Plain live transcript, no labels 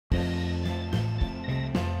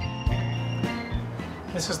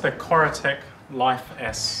This is the Corratec Life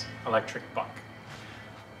S electric bike.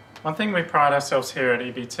 One thing we pride ourselves here at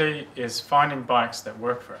EBT is finding bikes that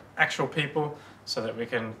work for actual people so that we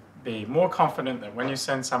can be more confident that when you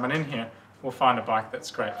send someone in here, we'll find a bike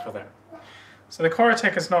that's great for them. So the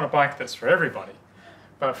Corratec is not a bike that's for everybody,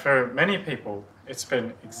 but for many people, it's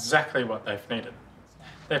been exactly what they've needed.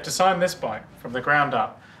 They've designed this bike from the ground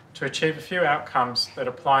up to achieve a few outcomes that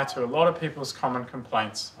apply to a lot of people's common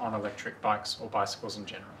complaints on electric bikes or bicycles in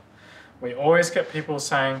general. We always get people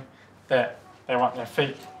saying that they want their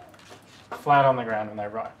feet flat on the ground when they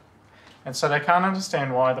ride. And so they can't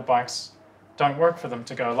understand why the bikes don't work for them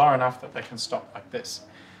to go low enough that they can stop like this.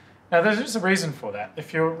 Now there's a reason for that.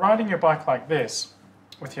 If you're riding your bike like this,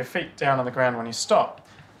 with your feet down on the ground when you stop,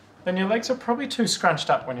 then your legs are probably too scrunched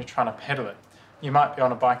up when you're trying to pedal it. You might be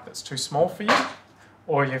on a bike that's too small for you,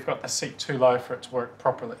 or you've got the seat too low for it to work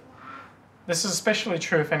properly. This is especially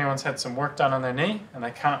true if anyone's had some work done on their knee and they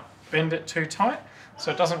can't bend it too tight,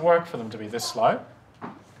 so it doesn't work for them to be this low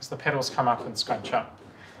because the pedals come up and scrunch up.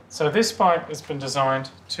 So this bike has been designed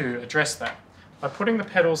to address that. By putting the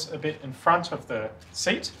pedals a bit in front of the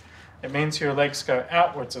seat, it means your legs go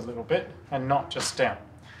outwards a little bit and not just down.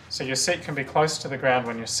 So your seat can be close to the ground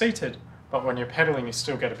when you're seated, but when you're pedaling you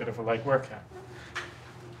still get a bit of a leg workout.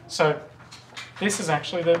 So this is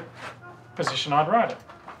actually the position I'd ride it,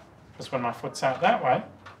 because when my foot's out that way,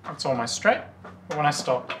 it's almost straight, but when I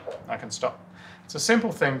stop, I can stop. It's a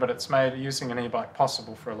simple thing, but it's made using an e-bike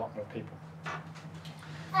possible for a lot more people.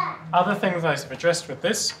 Other things they've addressed with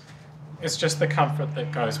this is just the comfort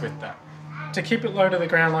that goes with that. To keep it low to the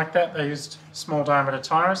ground like that, they used small diameter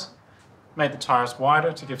tyres, made the tyres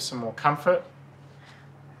wider to give some more comfort.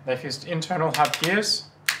 They've used internal hub gears,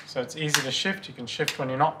 so it's easy to shift. You can shift when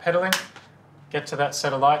you're not pedaling. Get to that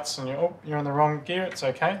set of lights and you're in the wrong gear, it's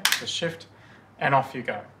okay, just shift and off you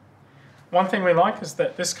go. One thing we like is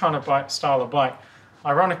that this kind of style of bike,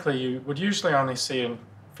 ironically, you would usually only see in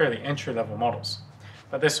fairly entry-level models.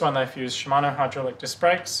 But this one they've used Shimano hydraulic disc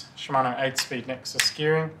brakes, Shimano 8-speed Nexus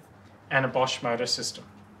steering, and a Bosch motor system.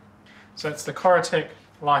 So it's the Corratec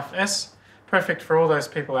Life S, perfect for all those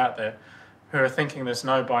people out there who are thinking there's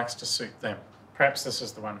no bikes to suit them. Perhaps this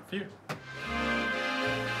is the one for you.